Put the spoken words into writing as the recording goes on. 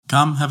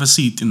Come have a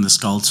seat in the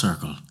skulled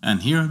circle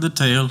and hear the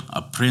tale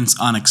of Prince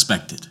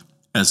Unexpected,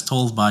 as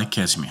told by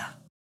Casimir.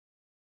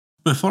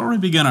 Before we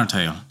begin our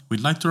tale,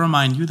 we'd like to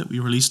remind you that we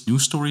release new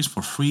stories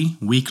for free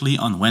weekly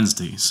on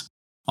Wednesdays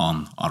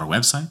on our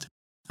website,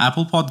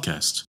 Apple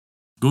Podcasts,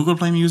 Google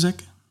Play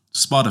Music,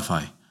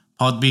 Spotify,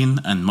 Podbean,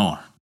 and more.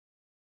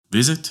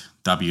 Visit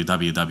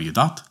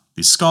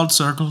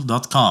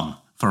www.theskulledcircle.com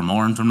for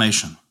more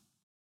information.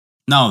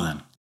 Now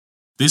then,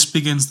 this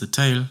begins the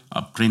tale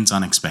of Prince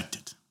Unexpected.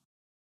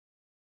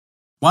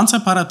 Once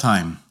upon a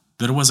time,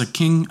 there was a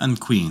king and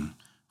queen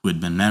who had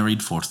been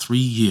married for 3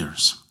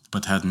 years,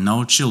 but had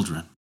no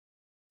children,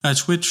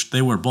 at which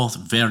they were both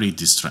very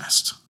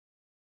distressed.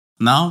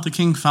 Now the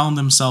king found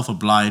himself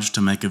obliged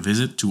to make a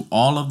visit to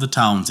all of the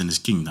towns in his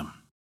kingdom.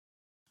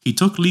 He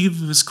took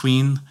leave of his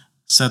queen,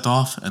 set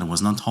off, and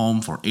was not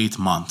home for 8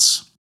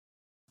 months.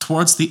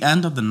 Towards the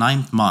end of the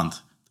 9th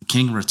month, the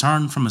king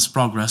returned from his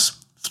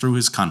progress through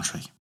his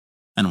country,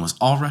 and was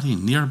already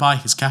nearby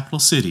his capital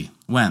city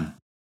when,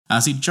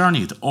 as he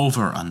journeyed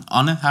over an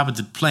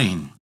uninhabited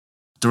plain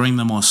during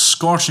the most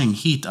scorching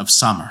heat of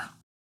summer,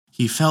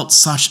 he felt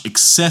such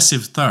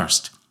excessive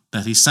thirst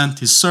that he sent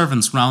his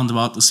servants round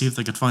about to see if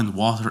they could find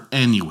water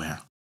anywhere,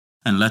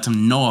 and let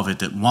him know of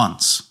it at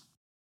once.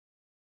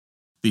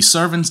 The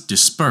servants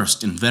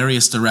dispersed in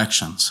various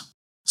directions,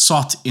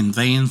 sought in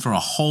vain for a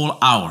whole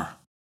hour,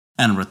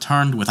 and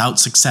returned without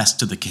success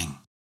to the king.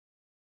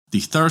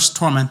 The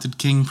thirst-tormented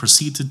king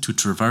proceeded to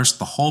traverse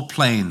the whole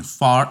plain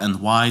far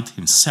and wide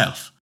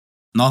himself,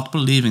 not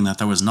believing that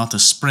there was not a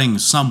spring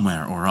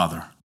somewhere or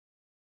other.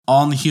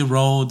 On he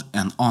rode,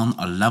 and on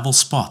a level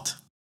spot,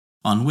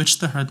 on which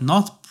there had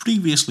not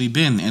previously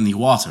been any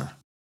water,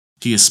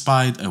 he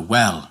espied a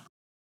well,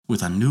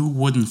 with a new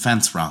wooden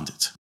fence round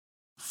it,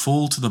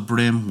 full to the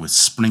brim with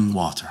spring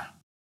water,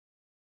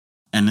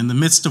 and in the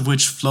midst of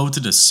which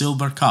floated a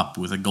silver cup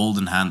with a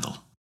golden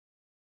handle.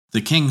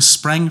 The king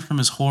sprang from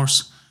his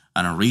horse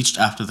and reached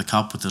after the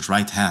cup with his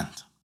right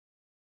hand.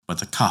 But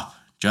the cup,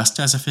 just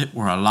as if it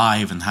were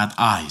alive and had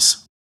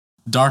eyes,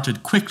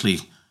 darted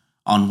quickly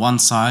on one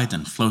side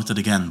and floated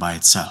again by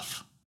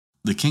itself.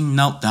 The king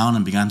knelt down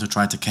and began to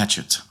try to catch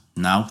it,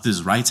 now with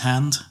his right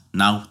hand,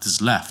 now with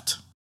his left.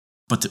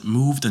 But it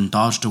moved and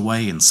dodged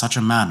away in such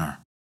a manner.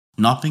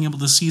 Not being able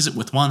to seize it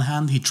with one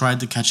hand, he tried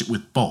to catch it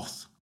with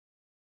both.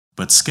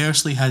 But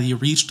scarcely had he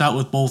reached out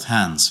with both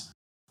hands,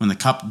 when the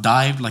cup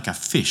dived like a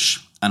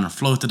fish and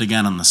floated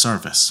again on the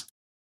surface.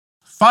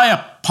 "Fie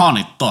upon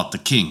it," thought the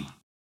king.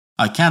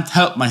 "I can't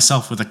help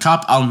myself with the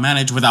cup, I'll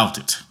manage without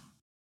it."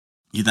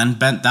 He then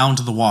bent down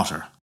to the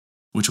water,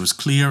 which was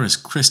clear as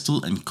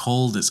crystal and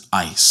cold as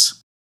ice,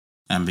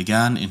 and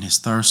began in his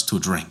thirst to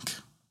drink.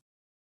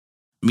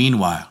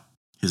 Meanwhile,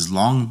 his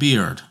long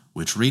beard,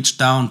 which reached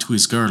down to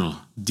his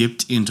girdle,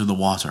 dipped into the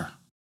water.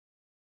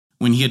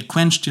 When he had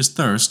quenched his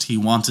thirst, he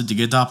wanted to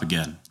get up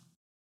again.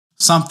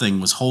 Something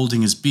was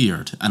holding his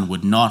beard and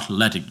would not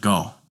let it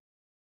go.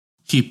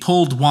 He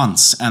pulled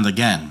once and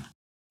again,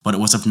 but it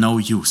was of no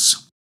use.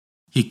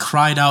 He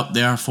cried out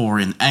therefore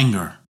in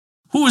anger,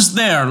 "Who is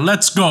there?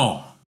 Let's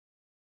go!"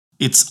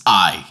 "It's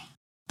I,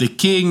 the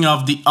king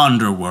of the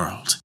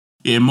underworld,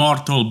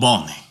 Immortal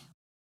Boni,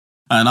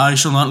 and I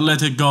shall not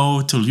let it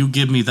go till you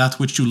give me that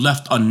which you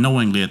left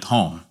unknowingly at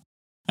home,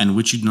 and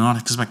which you do not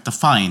expect to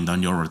find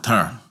on your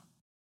return."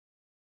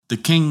 The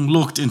king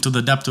looked into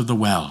the depth of the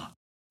well,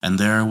 and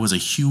there was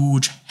a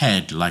huge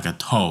head like a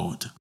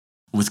toad,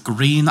 with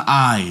green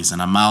eyes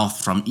and a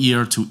mouth from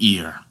ear to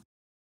ear,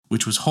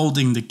 which was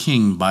holding the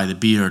king by the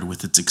beard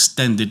with its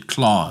extended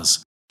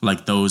claws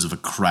like those of a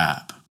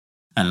crab,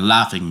 and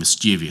laughing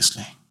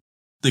mischievously.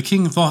 The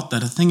king thought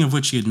that a thing of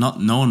which he had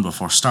not known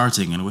before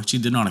starting, and which he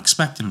did not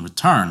expect in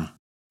return,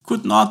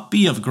 could not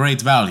be of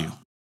great value.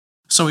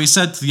 So he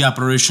said to the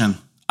apparition,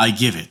 "I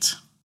give it."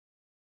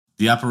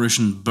 The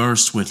apparition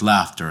burst with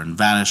laughter and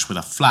vanished with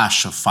a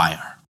flash of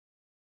fire.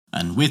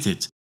 And with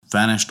it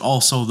vanished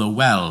also the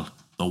well,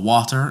 the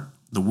water,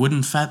 the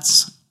wooden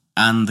fence,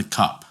 and the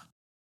cup.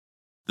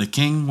 The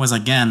king was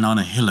again on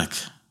a hillock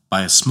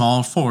by a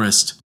small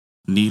forest,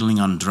 kneeling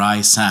on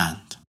dry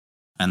sand,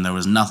 and there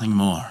was nothing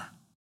more.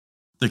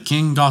 The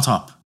king got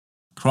up,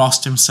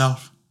 crossed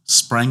himself,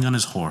 sprang on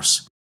his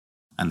horse,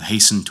 and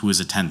hastened to his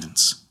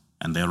attendants,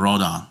 and they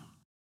rode on.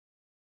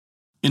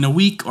 In a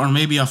week or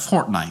maybe a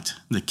fortnight,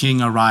 the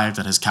king arrived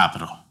at his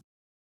capital.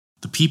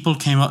 The people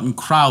came out in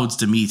crowds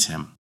to meet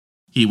him.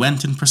 He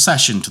went in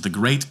procession to the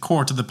great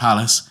court of the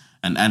palace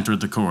and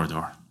entered the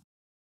corridor.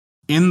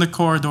 In the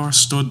corridor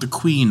stood the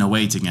queen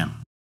awaiting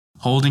him,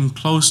 holding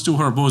close to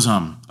her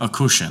bosom a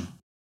cushion,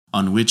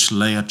 on which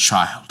lay a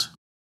child,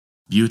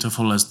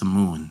 beautiful as the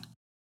moon,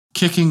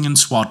 kicking in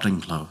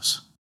swaddling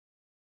clothes.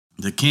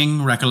 The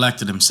king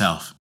recollected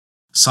himself,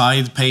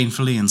 sighed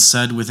painfully, and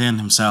said within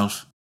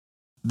himself,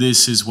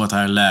 "This is what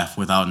I left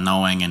without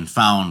knowing and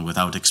found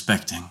without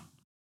expecting."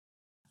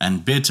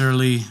 And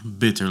bitterly,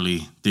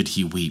 bitterly did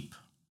he weep.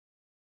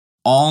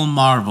 All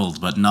marveled,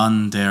 but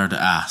none dared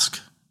ask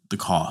the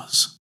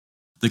cause.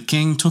 The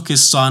king took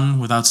his son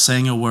without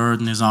saying a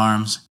word in his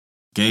arms,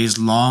 gazed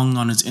long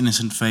on his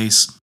innocent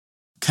face,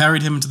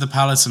 carried him to the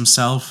palace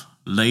himself,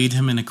 laid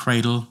him in a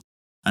cradle,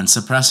 and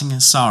suppressing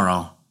his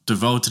sorrow,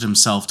 devoted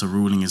himself to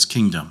ruling his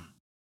kingdom,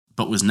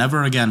 but was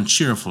never again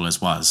cheerful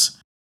as was,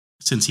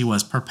 since he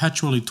was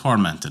perpetually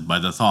tormented by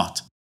the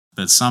thought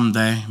that some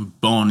day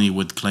Boni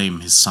would claim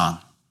his son.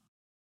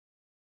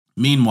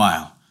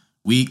 Meanwhile,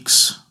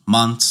 weeks,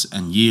 months,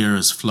 and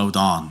years flowed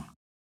on,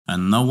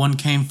 and no one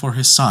came for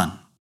his son.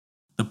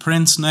 The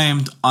prince,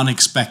 named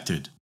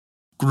Unexpected,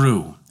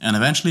 grew and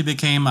eventually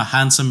became a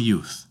handsome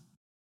youth.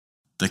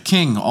 The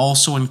king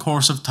also, in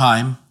course of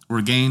time,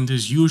 regained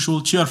his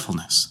usual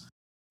cheerfulness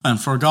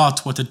and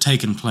forgot what had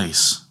taken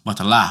place, but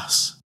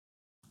alas,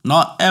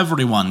 not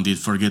everyone did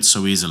forget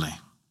so easily.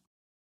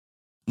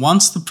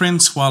 Once the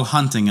prince, while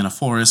hunting in a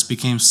forest,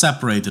 became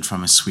separated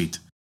from his suite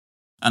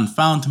and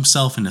found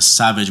himself in a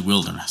savage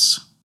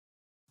wilderness.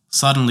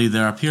 Suddenly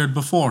there appeared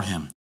before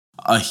him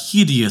a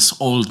hideous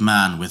old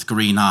man with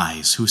green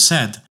eyes, who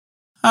said,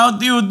 "How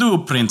do you do,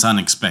 Prince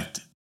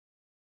Unexpected?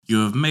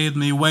 You have made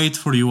me wait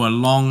for you a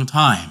long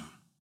time.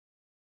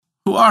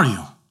 Who are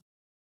you?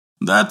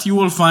 That you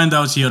will find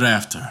out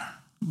hereafter.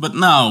 But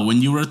now,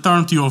 when you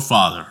return to your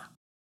father,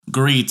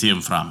 greet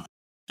him from me,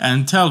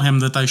 and tell him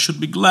that I should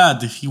be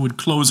glad if he would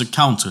close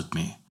accounts with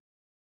me.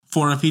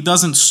 For if he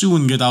doesn't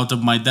soon get out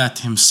of my debt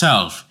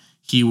himself,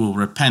 he will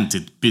repent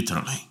it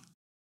bitterly."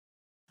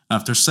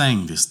 After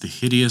saying this, the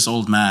hideous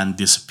old man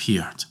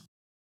disappeared,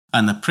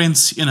 and the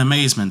prince, in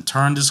amazement,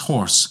 turned his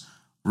horse,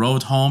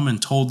 rode home,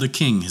 and told the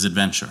king his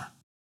adventure.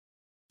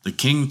 The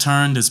king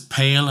turned as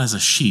pale as a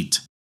sheet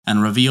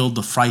and revealed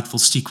the frightful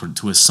secret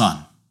to his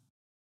son.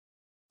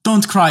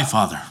 "Don't cry,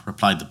 father,"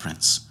 replied the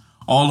prince.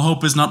 "All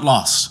hope is not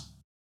lost.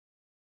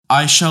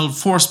 I shall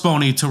force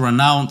Boni to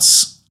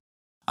renounce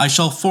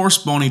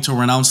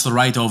the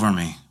right over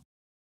me,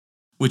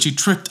 which he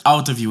tricked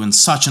out of you in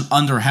such an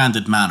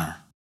underhanded manner.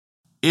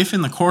 If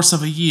in the course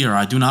of a year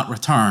I do not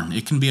return,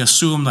 it can be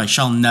assumed I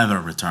shall never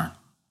return."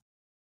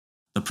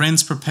 The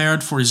prince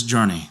prepared for his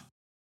journey.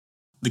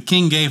 The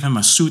king gave him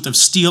a suit of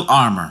steel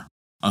armor,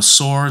 a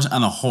sword,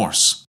 and a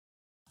horse,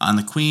 and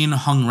the queen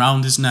hung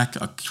round his neck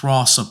a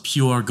cross of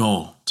pure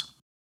gold.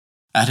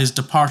 At his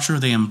departure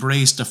they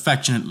embraced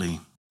affectionately,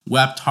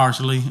 wept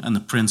heartily, and the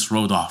prince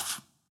rode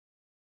off.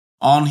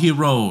 On he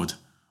rode,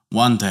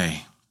 1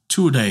 day,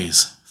 2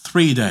 days,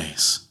 3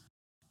 days,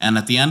 and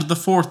at the end of the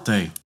 4th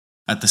day,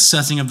 at the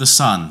setting of the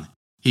sun,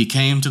 he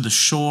came to the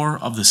shore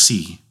of the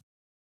sea,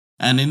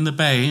 and in the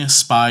bay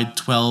espied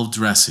 12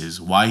 dresses,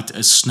 white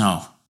as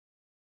snow.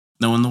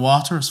 Though in the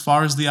water, as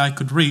far as the eye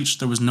could reach,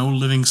 there was no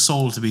living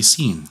soul to be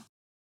seen,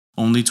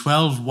 only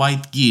 12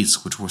 white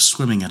geese which were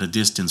swimming at a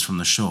distance from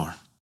the shore.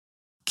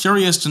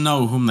 Curious to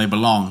know whom they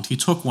belonged, he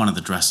took one of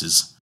the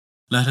dresses,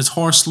 let his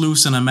horse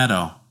loose in a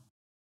meadow,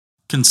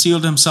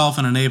 concealed himself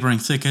in a neighboring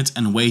thicket,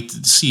 and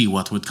waited to see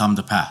what would come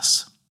to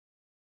pass.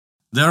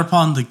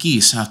 Thereupon the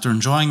geese, after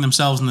enjoying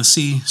themselves in the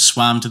sea,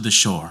 swam to the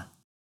shore.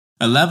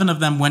 11 of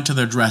them went to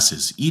their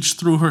dresses, each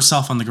threw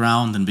herself on the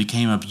ground and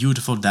became a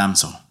beautiful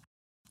damsel,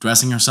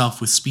 dressing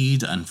herself with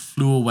speed, and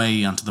flew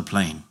away onto the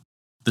plain.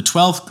 The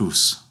 12th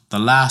goose, the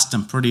last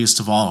and prettiest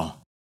of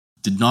all,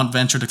 did not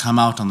venture to come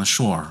out on the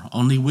shore,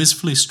 only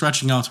wistfully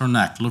stretching out her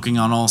neck, looking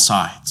on all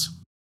sides.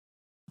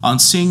 On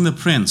seeing the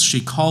prince,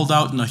 she called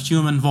out in a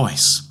human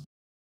voice,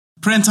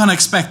 "Prince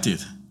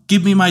Unexpected,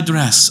 give me my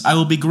dress. I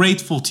will be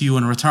grateful to you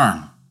in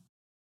return."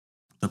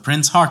 The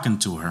prince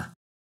hearkened to her,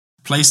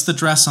 placed the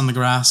dress on the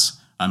grass,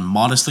 and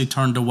modestly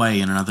turned away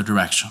in another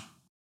direction.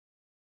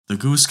 The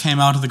goose came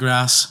out of the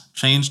grass,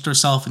 changed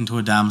herself into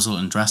a damsel,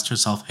 and dressed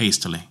herself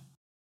hastily,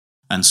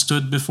 and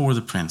stood before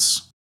the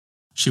prince.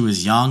 She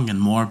was young and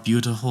more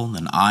beautiful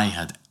than I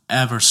had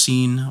ever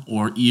seen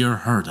or e'er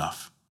heard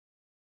of.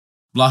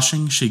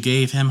 Blushing, she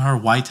gave him her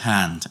white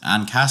hand,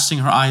 and casting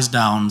her eyes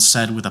down,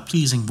 said with a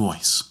pleasing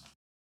voice,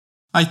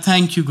 "I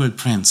thank you, good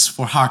prince,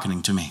 for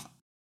hearkening to me.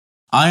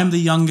 I am the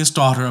youngest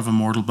daughter of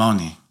immortal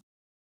Boni.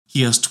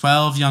 He has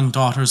 12 young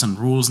daughters and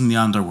rules in the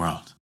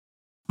underworld.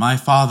 My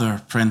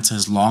father, prince,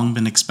 has long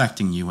been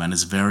expecting you and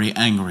is very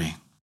angry.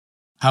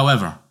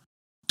 However,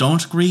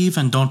 don't grieve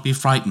and don't be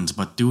frightened,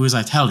 but do as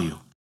I tell you.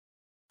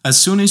 As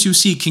soon as you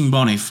see King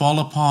Boni, fall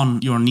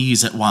upon your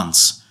knees at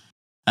once,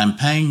 and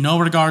paying no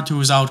regard to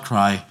his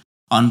outcry,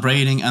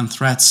 upbraiding and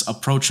threats,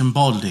 approach him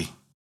boldly.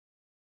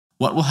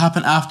 What will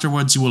happen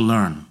afterwards you will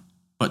learn,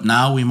 but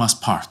now we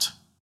must part."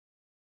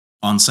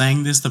 On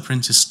saying this, the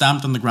princess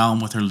stamped on the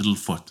ground with her little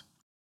foot.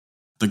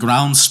 The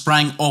ground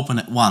sprang open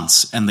at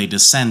once, and they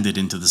descended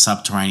into the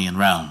subterranean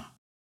realm,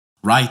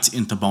 right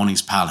into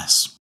Boni's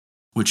palace,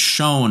 which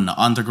shone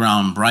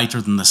underground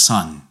brighter than the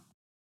sun.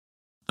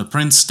 The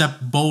prince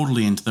stepped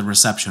boldly into the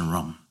reception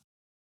room.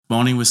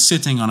 Boni was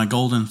sitting on a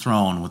golden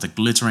throne with a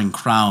glittering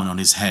crown on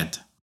his head.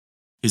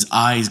 His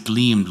eyes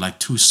gleamed like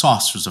 2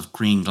 saucers of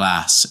green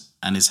glass,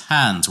 and his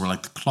hands were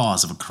like the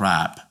claws of a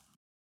crab.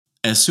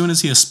 As soon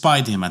as he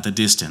espied him at a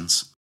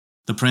distance,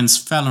 the prince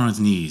fell on his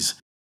knees,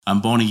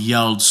 and Boni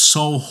yelled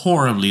so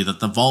horribly that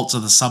the vaults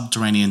of the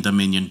subterranean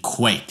dominion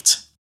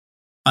quaked,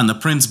 and the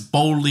prince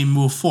boldly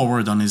moved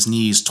forward on his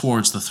knees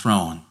towards the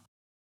throne.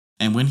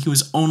 and when he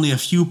was only a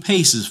few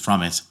paces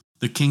from it,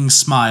 the king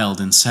smiled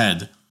and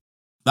said,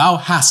 "Thou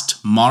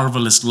hast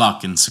marvelous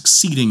luck in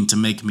succeeding to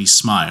make me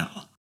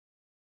smile.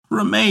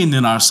 Remain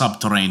in our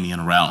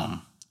subterranean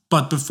realm,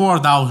 but before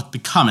thou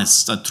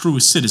becomest a true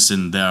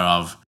citizen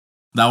thereof,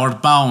 thou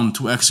art bound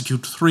to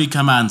execute 3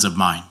 commands of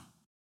mine.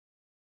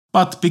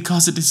 But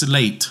because it is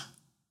late,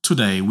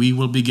 today we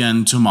will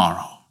begin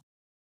tomorrow.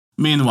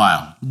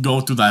 Meanwhile,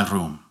 go to thy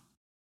room."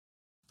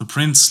 The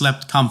prince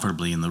slept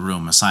comfortably in the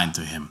room assigned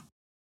to him,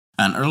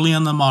 and early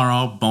on the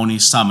morrow Boni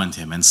summoned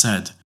him and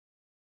said,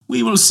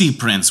 "We will see,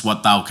 prince,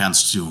 what thou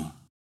canst do.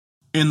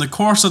 In the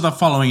course of the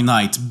following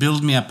night,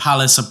 build me a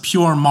palace of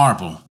pure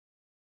marble.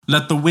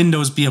 Let the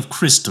windows be of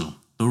crystal,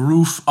 the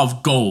roof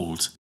of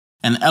gold,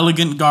 an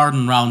elegant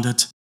garden round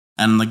it,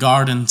 and in the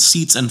garden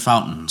seats and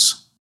fountains.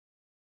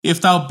 If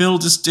thou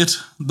buildest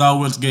it, thou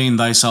wilt gain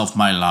thyself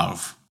my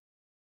love.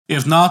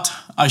 If not,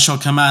 I shall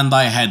command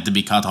thy head to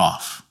be cut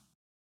off."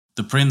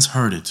 The prince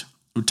heard it,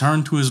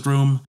 returned to his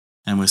room,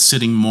 and was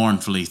sitting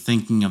mournfully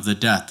thinking of the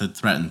death that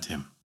threatened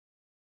him,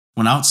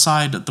 when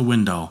outside at the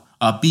window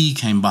a bee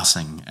came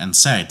buzzing and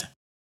said,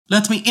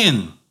 "Let me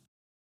in."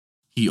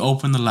 He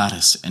opened the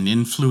lattice, and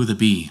in flew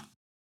the bee,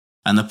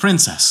 and the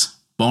princess,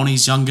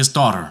 Boni's youngest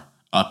daughter,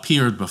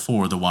 appeared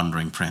before the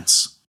wondering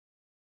prince.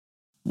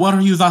 "What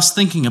are you thus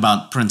thinking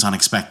about, Prince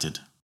Unexpected?"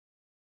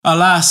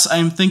 "Alas, I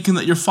am thinking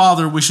that your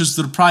father wishes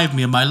to deprive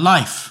me of my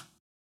life."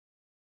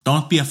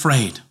 "Don't be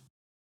afraid.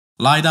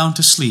 Lie down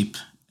to sleep,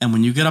 and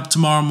when you get up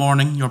tomorrow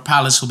morning, your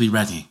palace will be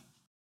ready."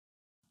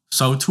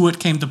 So too it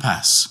came to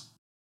pass.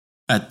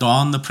 At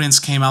dawn the prince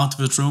came out of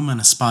his room and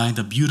espied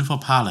a beautiful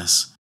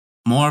palace,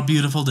 more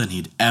beautiful than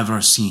he'd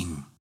ever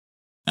seen.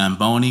 And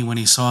Boni, when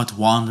he saw it,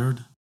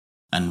 wondered,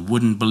 and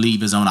wouldn't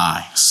believe his own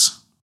eyes.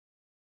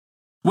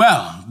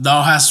 "Well,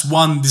 thou hast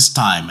won this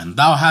time, and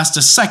thou hast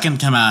a second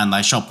command.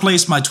 I shall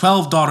place my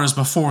 12 daughters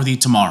before thee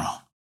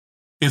tomorrow.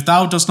 If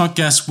thou dost not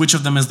guess which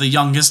of them is the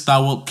youngest,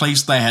 thou wilt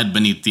place thy head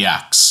beneath the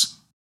axe."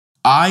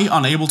 "I,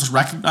 unable to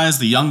recognize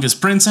the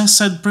youngest princess,"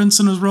 said the prince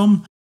in his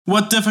room.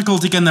 "What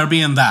difficulty can there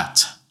be in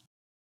that?"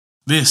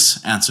 "This,"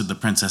 answered the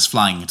princess,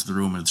 flying into the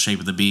room in the shape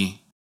of the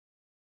bee,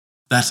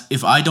 "that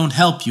if I don't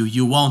help you,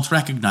 you won't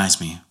recognize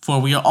me, for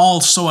we are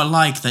all so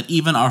alike that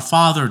even our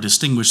father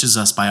distinguishes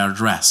us by our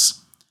dress."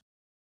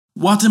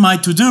 "What am I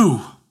to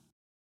do?"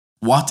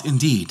 "What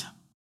indeed?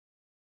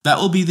 That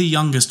will be the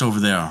youngest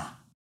over there."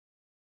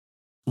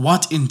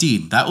 "What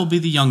indeed? That will be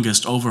the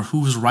youngest over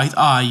whose right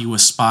eye you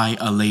espy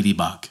a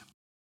ladybug.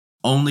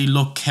 Only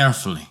look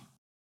carefully."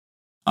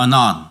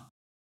 Anon,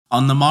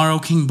 on the morrow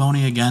King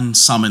Boni again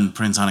summoned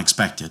Prince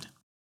Unexpected.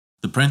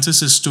 The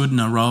princesses stood in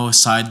a row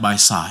side by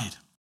side,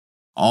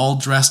 all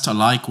dressed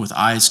alike with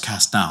eyes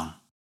cast down.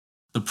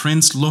 The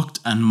prince looked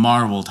and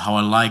marveled how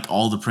alike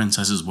all the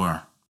princesses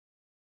were.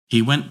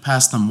 He went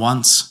past them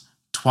once,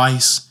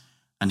 twice,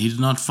 and he did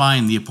not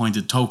find the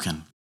appointed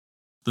token.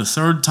 The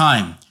 3rd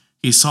time,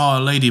 he saw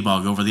a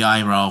ladybug over the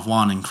eyebrow of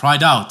one and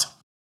cried out,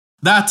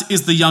 "That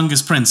is the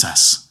youngest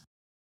princess."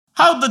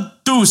 "How the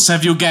deuce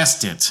have you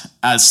guessed it?"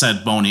 as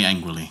said Boni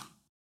angrily.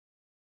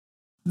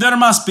 "There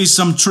must be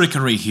some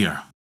trickery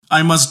here.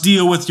 I must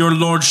deal with your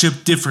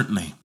lordship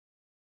differently.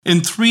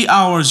 In 3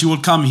 hours you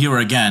will come here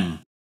again,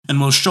 and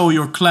will show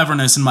your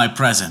cleverness in my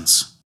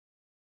presence.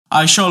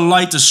 I shall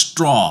light a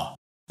straw,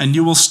 and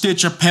you will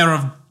stitch a pair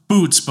of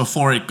boots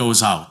before it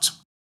goes out.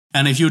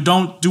 And if you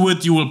don't do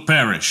it, you will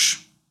perish."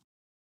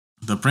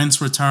 The prince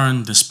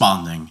returned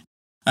desponding,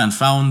 and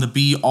found the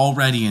bee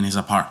already in his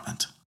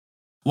apartment.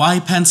 "Why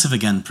pensive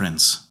again,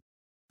 prince?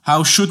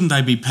 How shouldn't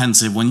I be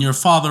pensive when your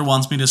father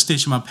wants me to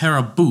stitch him a pair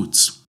of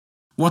boots?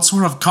 What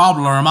sort of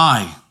cobbler am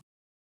I?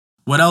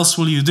 What else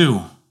will you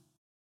do?"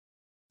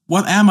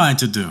 "What am I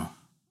to do?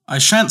 I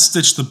shan't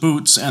stitch the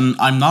boots, and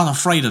I'm not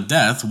afraid of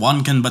death.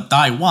 One can but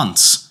die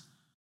once."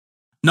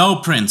 "No,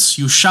 prince,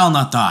 you shall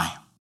not die.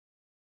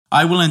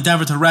 I will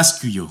endeavor to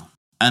rescue you,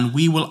 and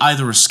we will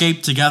either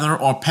escape together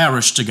or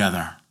perish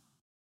together.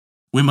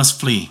 We must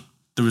flee.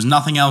 There is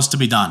nothing else to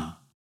be done."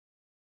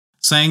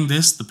 Saying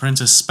this, the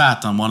princess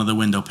spat on one of the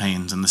window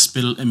panes, and the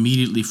spittle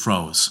immediately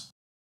froze.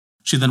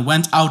 She then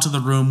went out of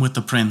the room with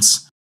the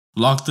prince,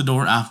 locked the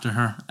door after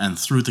her, and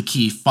threw the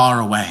key far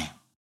away.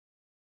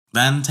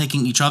 Then,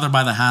 taking each other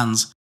by the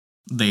hands,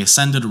 they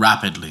ascended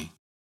rapidly,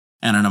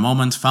 and in a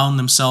moment found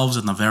themselves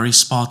in the very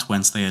spot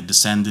whence they had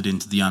descended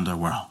into the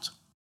underworld.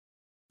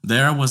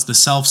 There was the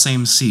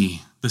selfsame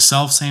sea, the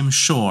selfsame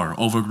shore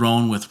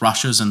overgrown with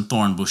rushes and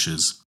thorn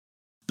bushes,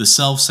 the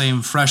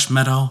selfsame fresh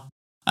meadow,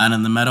 and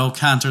in the meadow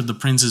cantered the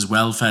prince's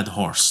well-fed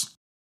horse,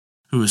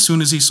 who as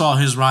soon as he saw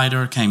his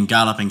rider came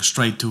galloping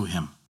straight to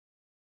him.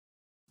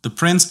 The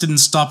prince didn't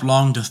stop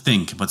long to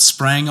think, but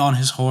sprang on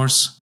his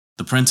horse,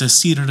 the princess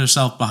seated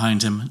herself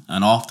behind him,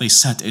 and off they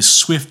set as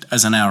swift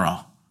as an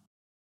arrow.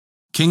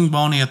 King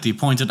Boni at the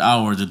appointed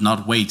hour did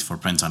not wait for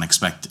Prince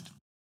Unexpected,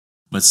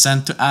 but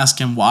sent to ask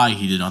him why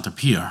he did not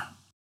appear.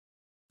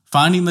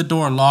 Finding the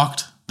door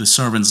locked, the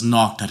servants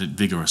knocked at it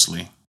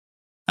vigorously,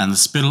 and the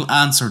spittle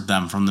answered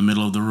them from the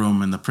middle of the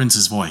room in the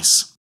prince's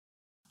voice.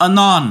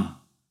 "Anon!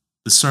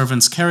 The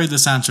servants carried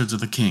this answer to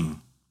the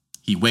king.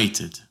 He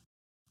waited,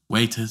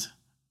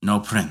 no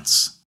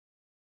prince.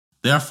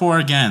 Therefore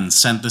again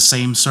sent the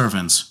same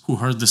servants, who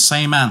heard the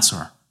same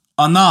answer,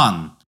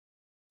 anon,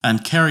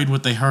 and carried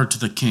what they heard to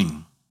the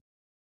king.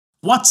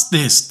 "What's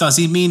this? Does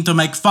he mean to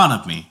make fun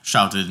of me?"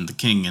 shouted the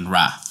king in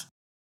wrath.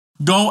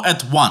 "Go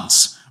at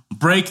once,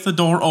 break the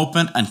door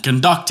open, and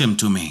conduct him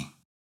to me."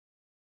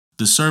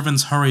 The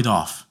servants hurried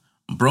off,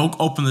 broke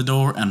open the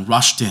door, and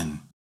rushed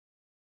in.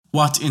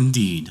 What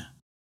indeed?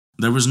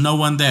 There was no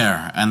one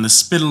there, and the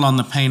spittle on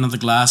the pane of the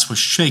glass was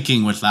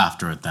shaking with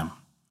laughter at them.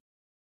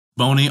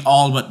 Boney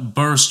all but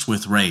burst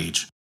with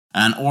rage,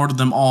 and ordered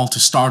them all to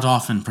start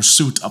off in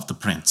pursuit of the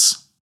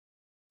prince,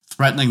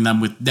 threatening them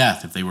with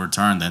death if they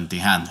returned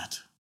empty-handed.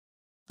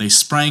 They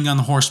sprang on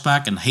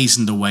horseback and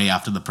hastened away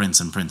after the prince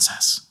and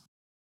princess.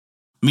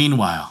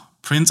 Meanwhile,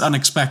 Prince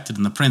Unexpected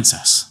and the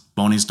princess,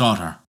 Boney's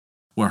daughter,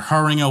 were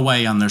hurrying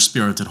away on their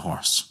spirited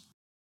horse.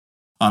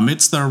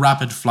 Amidst their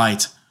rapid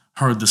flight,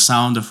 heard the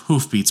sound of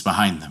hoofbeats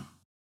behind them.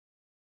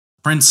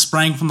 Prince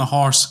sprang from the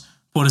horse,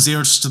 put his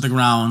ears to the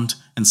ground,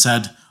 and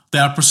said, "They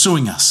are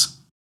pursuing us."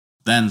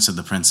 "Then," said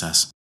the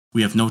princess,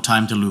 "we have no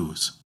time to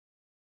lose."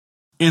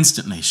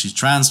 Instantly she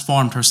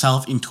transformed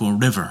herself into a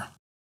river,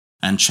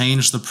 and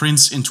changed the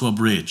prince into a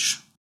bridge,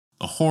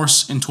 the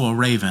horse into a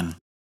raven,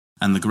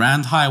 and the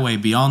grand highway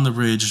beyond the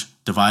bridge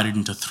divided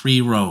into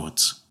 3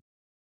 roads.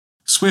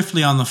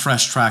 Swiftly on the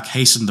fresh track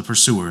hastened the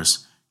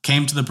pursuers,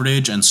 came to the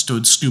bridge and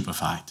stood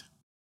stupefied.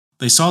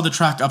 They saw the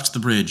track up to the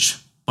bridge,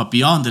 but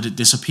beyond it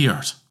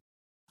disappeared,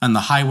 and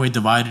the highway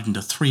divided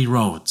into 3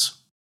 roads.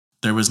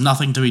 There was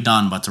nothing to be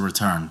done but to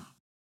return.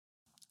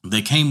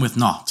 They came with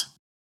naught.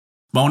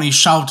 Boney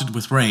shouted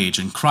with rage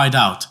and cried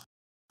out,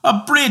 "A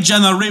bridge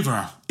and a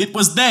river! It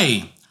was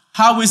they!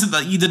 How is it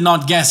that ye did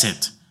not guess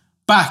it?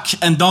 Back,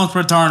 and don't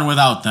return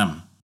without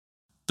them!"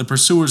 The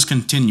pursuers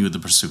continued the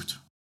pursuit.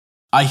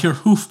 "I hear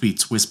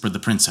hoofbeats," whispered the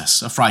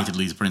princess,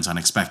 affrightedly to Prince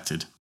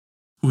Unexpected,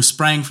 who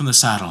sprang from the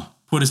saddle,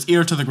 put his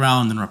ear to the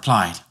ground, and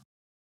replied,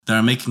 "They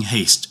are making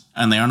haste,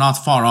 and they are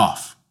not far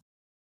off."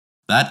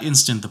 That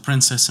instant the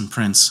princess and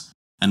prince,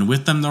 and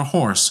with them their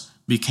horse,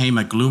 became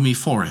a gloomy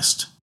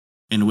forest,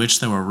 in which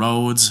there were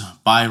roads,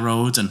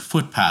 by-roads, and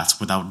footpaths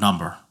without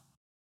number.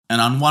 And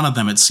on one of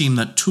them it seemed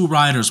that 2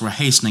 riders were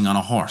hastening on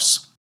a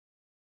horse.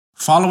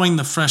 Following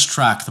the fresh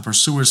track, the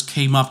pursuers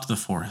came up to the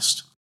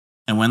forest,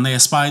 and when they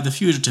espied the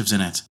fugitives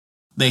in it,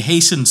 they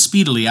hastened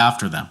speedily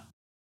after them.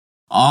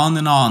 On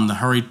and on the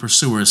hurried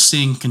pursuers,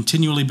 seeing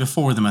continually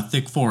before them a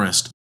thick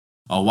forest,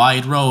 a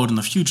wide road, and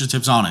the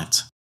fugitives on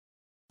it.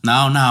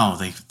 Now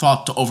they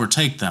thought to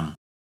overtake them,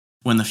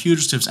 when the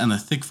fugitives and the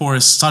thick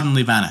forest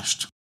suddenly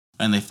vanished,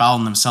 and they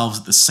found themselves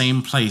at the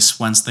same place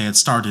whence they had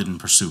started in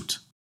pursuit.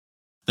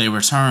 They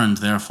returned,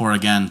 therefore,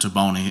 again to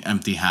Boney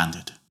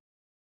empty-handed.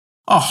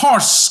 A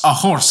horse!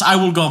 I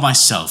will go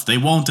myself. They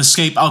won't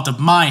escape out of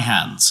my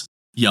hands,"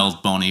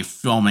 yelled Boney,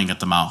 foaming at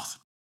the mouth,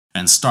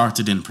 and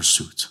started in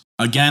pursuit.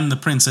 Again the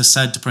princess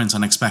said to Prince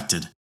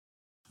Unexpected,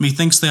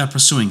 "Methinks they are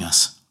pursuing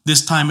us.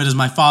 This time it is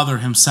my father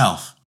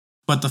himself.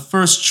 But the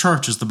first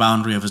church is the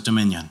boundary of his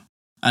dominion,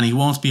 and he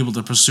won't be able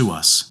to pursue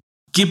us.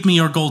 Give me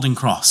your golden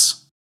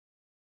cross."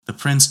 The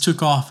prince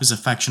took off his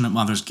affectionate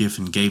mother's gift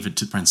and gave it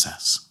to the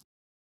princess.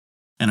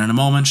 And in a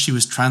moment she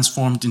was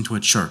transformed into a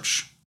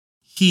church,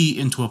 he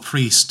into a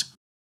priest,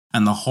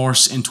 and the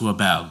horse into a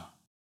bell.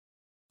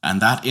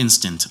 And that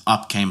instant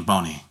up came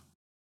Boney.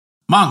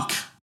 "Monk,"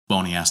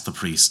 Boney asked the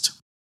priest,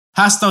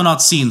 "hast thou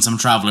not seen some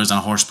travellers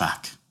on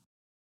horseback?"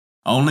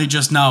 "Only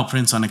just now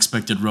Prince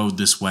Unexpected rode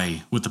this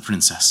way with the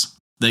princess.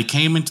 They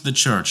came into the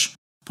church,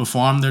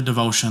 performed their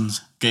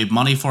devotions, gave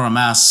money for a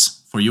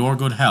mass for your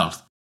good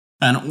health,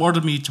 and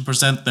ordered me to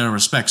present their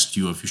respects to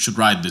you if you should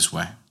ride this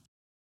way."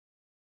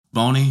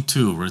 Boney,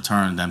 too,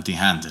 returned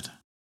empty-handed,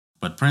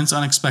 but Prince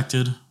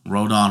Unexpected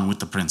rode on with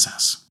the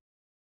princess,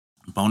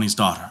 Boney's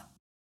daughter.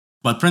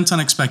 But Prince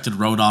Unexpected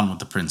rode on with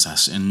the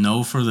princess in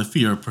no further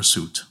fear of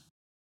pursuit.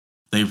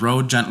 They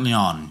rode gently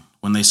on,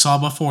 when they saw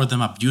before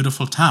them a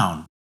beautiful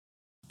town,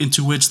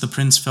 into which the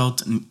prince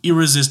felt an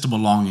irresistible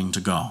longing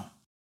to go.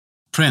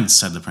 "Prince,"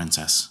 said the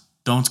princess,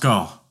 "don't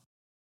go.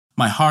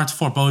 My heart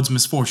forebodes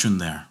misfortune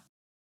there.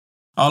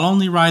 I'll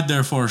only ride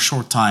there for a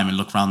short time and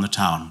look round the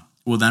town.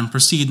 We'll then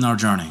proceed in our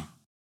journey.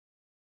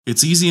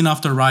 It's easy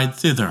enough to ride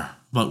thither,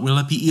 but will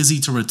it be easy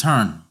to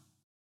return?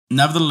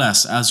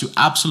 Nevertheless, as you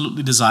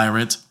absolutely desire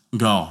it,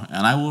 go,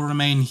 and I will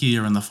remain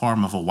here in the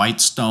form of a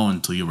white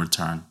stone till you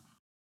return.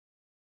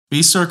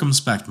 Be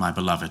circumspect, my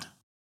beloved.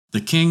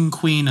 The king,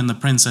 queen, and the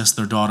princess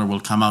their daughter will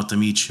come out to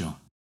meet you,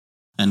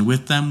 and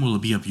with them will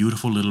be a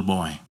beautiful little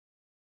boy.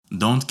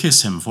 Don't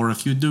kiss him, for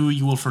if you do,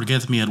 you will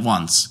forget me at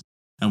once,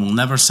 and will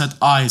never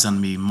set eyes on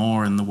me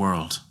more in the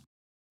world.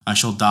 I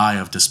shall die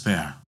of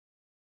despair.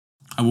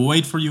 I will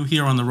wait for you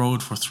here on the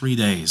road for 3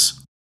 days,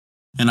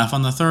 and if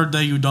on the 3rd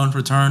day you don't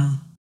return,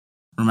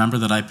 remember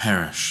that I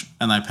perish,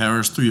 and I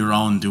perish through your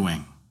own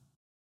doing."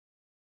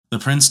 The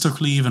prince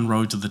took leave and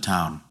rode to the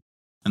town,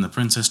 and the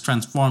princess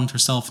transformed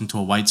herself into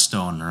a white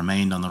stone and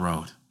remained on the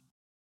road.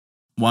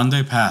 1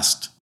 day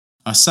passed,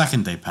 A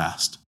second day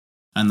passed,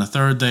 and the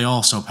third day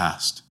also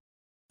passed,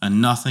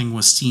 and nothing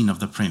was seen of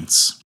the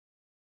prince.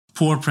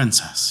 Poor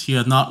princess, he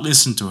had not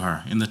listened to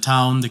her. In the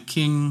town, the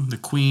king, the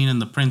queen,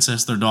 and the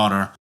princess their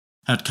daughter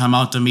had come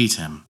out to meet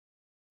him,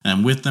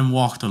 and with them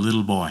walked a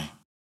little boy,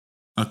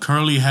 a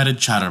curly-headed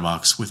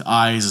chatterbox with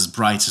eyes as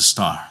bright as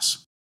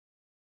stars.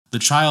 The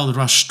child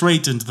rushed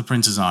straight into the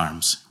prince's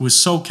arms, who was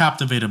so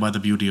captivated by the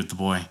beauty of the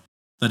boy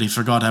that he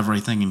forgot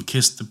everything and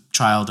kissed the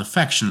child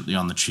affectionately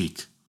on the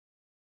cheek.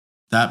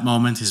 That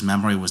moment his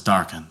memory was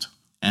darkened,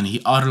 and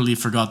he utterly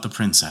forgot the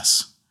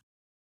princess.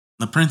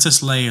 The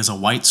princess lay as a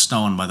white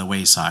stone by the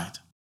wayside.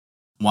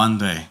 1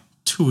 day,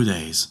 2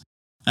 days,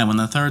 and when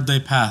the third day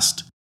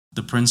passed,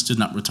 the prince did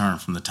not return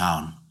from the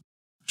town.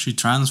 She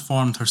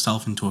transformed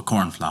herself into a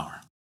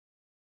cornflower,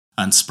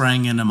 and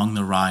sprang in among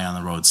the rye on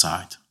the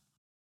roadside.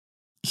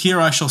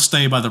 Here I shall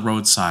stay by the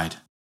roadside.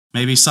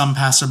 Maybe some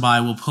passerby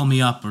will pull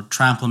me up or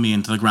trample me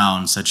into the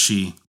ground, said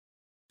she,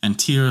 and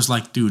tears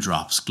like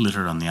dewdrops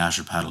glittered on the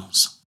azure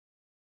petals.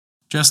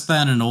 Just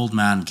then an old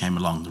man came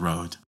along the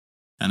road,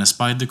 and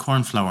espied the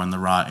cornflower and the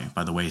rye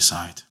by the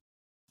wayside,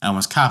 and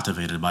was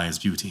captivated by its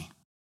beauty.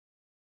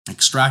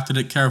 Extracted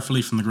it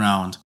carefully from the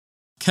ground,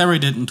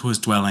 carried it into his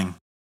dwelling,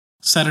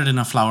 set it in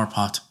a flower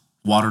pot,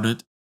 watered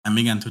it, and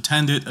began to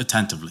tend it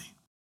attentively.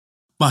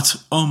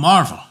 But, oh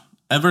marvel!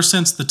 Ever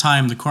since the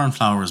time the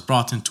cornflower was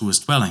brought into his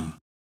dwelling,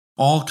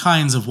 all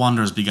kinds of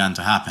wonders began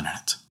to happen in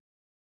it.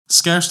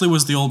 Scarcely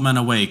was the old man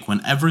awake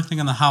when everything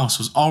in the house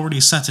was already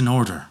set in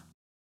order.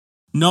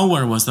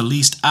 Nowhere was the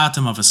least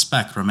atom of a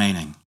speck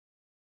remaining.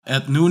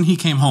 At noon he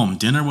came home,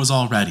 dinner was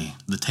all ready,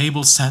 the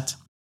table set,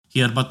 he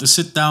had but to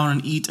sit down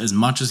and eat as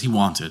much as he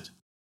wanted.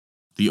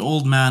 The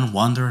old man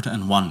wondered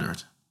and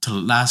wondered, till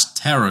at last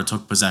terror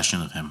took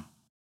possession of him,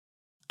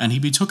 and he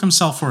betook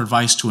himself for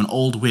advice to an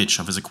old witch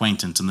of his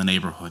acquaintance in the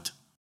neighbourhood.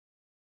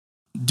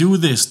 Do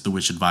this, the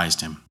witch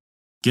advised him.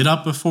 Get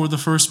up before the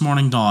first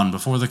morning dawn,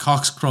 before the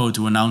cocks crow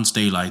to announce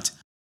daylight,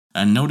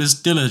 and notice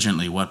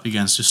diligently what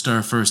begins to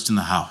stir first in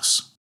the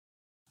house.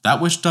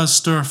 That which does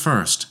stir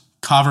first,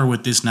 cover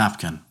with this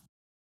napkin.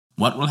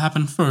 What will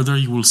happen further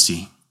you will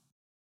see.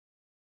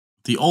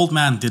 The old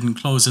man didn't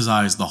close his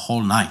eyes the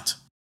whole night,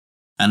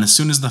 and as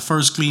soon as the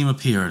first gleam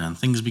appeared and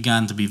things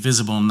began to be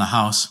visible in the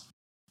house,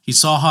 he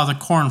saw how the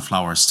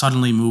cornflower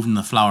suddenly moved in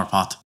the flower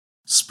pot,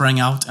 sprang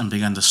out and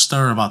began to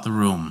stir about the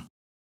room,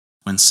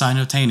 when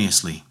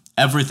simultaneously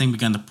everything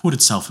began to put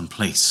itself in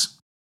place.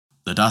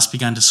 The dust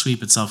began to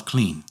sweep itself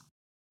clean.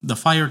 The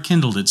fire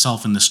kindled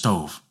itself in the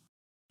stove.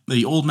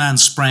 The old man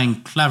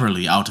sprang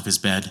cleverly out of his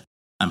bed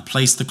and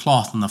placed the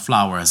cloth on the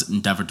flower as it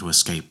endeavoured to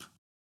escape.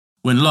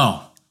 When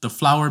lo, the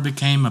flower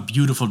became a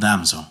beautiful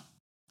damsel,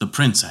 the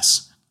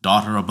princess,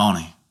 daughter of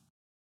Bonny.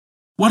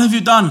 What have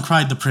you done?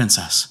 Cried the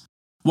princess.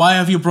 Why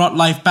have you brought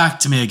life back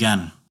to me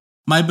again?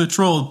 My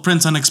betrothed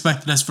Prince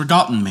Unexpected has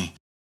forgotten me,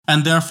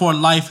 and therefore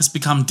life has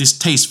become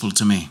distasteful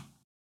to me.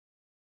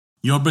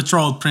 Your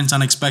betrothed Prince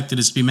Unexpected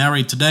is to be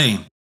married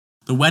today.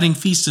 The wedding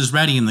feast is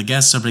ready and the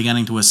guests are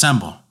beginning to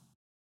assemble.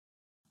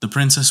 The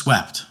princess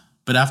wept,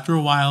 but after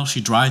a while she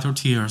dried her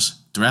tears,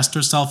 dressed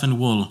herself in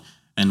wool,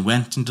 and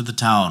went into the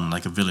town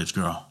like a village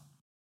girl.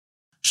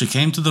 She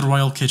came to the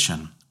royal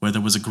kitchen, where there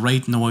was a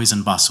great noise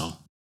and bustle.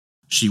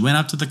 She went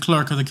up to the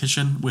clerk of the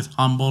kitchen with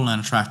humble and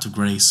attractive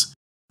grace,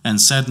 and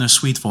said in a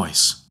sweet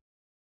voice,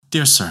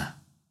 Dear sir,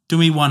 do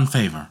me one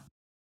favour.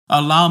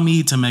 Allow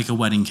me to make a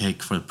wedding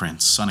cake for the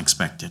Prince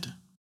Unexpected.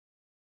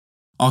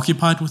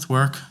 Occupied with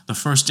work, the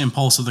first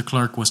impulse of the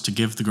clerk was to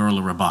give the girl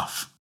a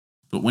rebuff.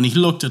 But when he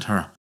looked at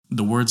her,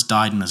 the words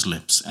died on his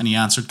lips, and he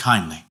answered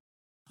kindly,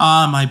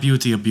 Ah, my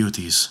beauty of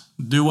beauties,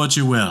 do what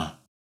you will.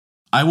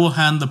 I will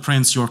hand the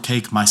prince your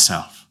cake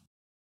myself.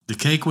 The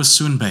cake was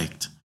soon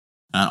baked,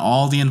 and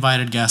all the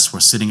invited guests were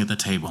sitting at the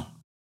table.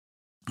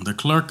 The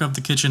clerk of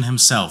the kitchen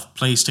himself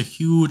placed a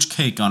huge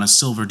cake on a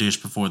silver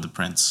dish before the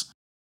prince.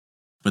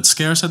 But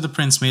scarce had the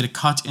prince made a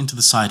cut into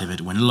the side of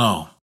it when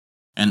lo,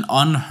 an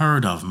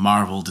unheard-of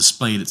marvel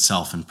displayed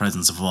itself in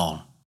presence of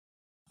all.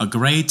 A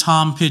grey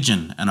tom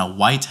pigeon and a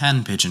white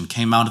hen pigeon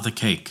came out of the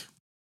cake.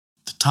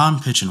 The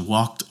tom pigeon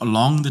walked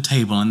along the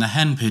table and the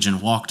hen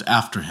pigeon walked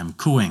after him,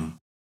 cooing,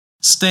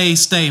 Stay,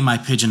 stay, my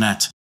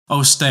pigeonette,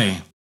 oh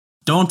stay,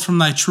 don't from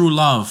thy true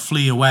love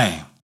flee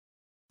away.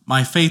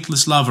 My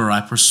faithless lover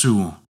I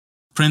pursue,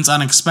 Prince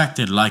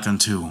Unexpected like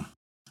unto,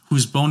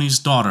 whose Bonny's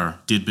daughter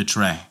did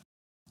betray.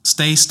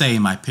 Stay, stay,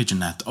 my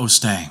pigeonette, oh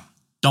stay,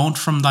 don't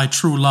from thy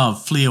true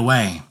love flee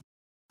away.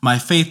 My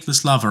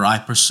faithless lover I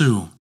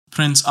pursue,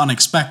 Prince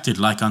Unexpected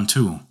like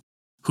unto,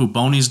 who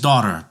Bonny's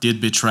daughter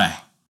did betray.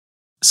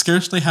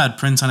 Scarcely had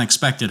Prince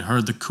Unexpected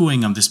heard the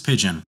cooing of this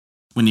pigeon,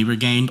 when he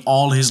regained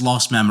all his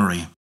lost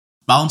memory,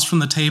 bounced from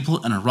the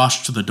table and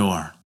rushed to the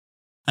door.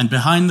 And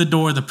behind the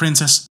door the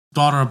princess,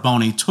 daughter of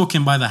Bonny, took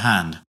him by the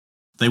hand.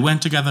 They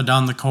went together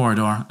down the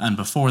corridor, and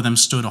before them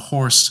stood a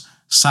horse,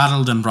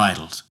 saddled and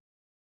bridled.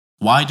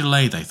 Why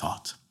delay, they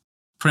thought.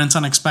 Prince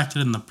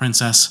Unexpected and the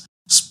princess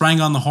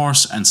sprang on the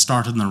horse and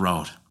started on the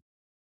road.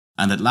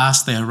 And at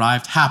last they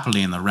arrived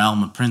happily in the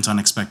realm of Prince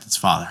Unexpected's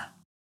father.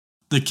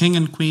 The king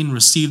and queen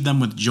received them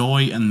with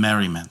joy and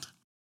merriment,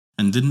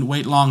 and didn't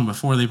wait long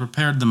before they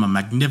prepared them a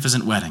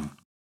magnificent wedding,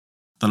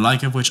 the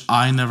like of which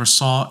eye never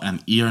saw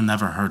and ear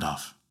never heard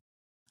of.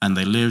 And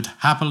they lived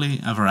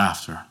happily ever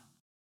after.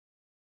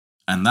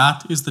 And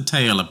that is the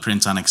tale of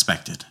Prince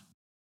Unexpected.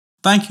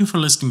 Thank you for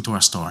listening to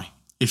our story.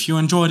 If you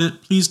enjoyed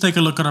it, please take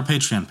a look at our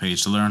Patreon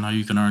page to learn how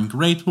you can earn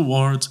great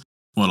rewards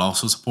while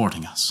also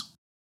supporting us.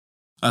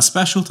 A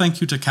special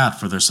thank you to Kat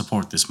for their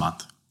support this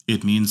month.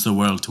 It means the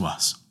world to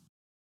us.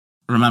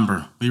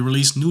 Remember, we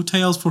release new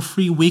tales for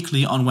free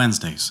weekly on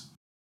Wednesdays.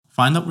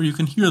 Find out where you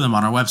can hear them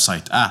on our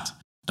website at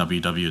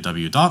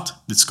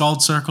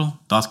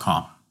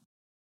www.thescaldcircle.com.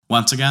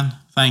 Once again,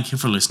 thank you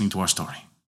for listening to our story.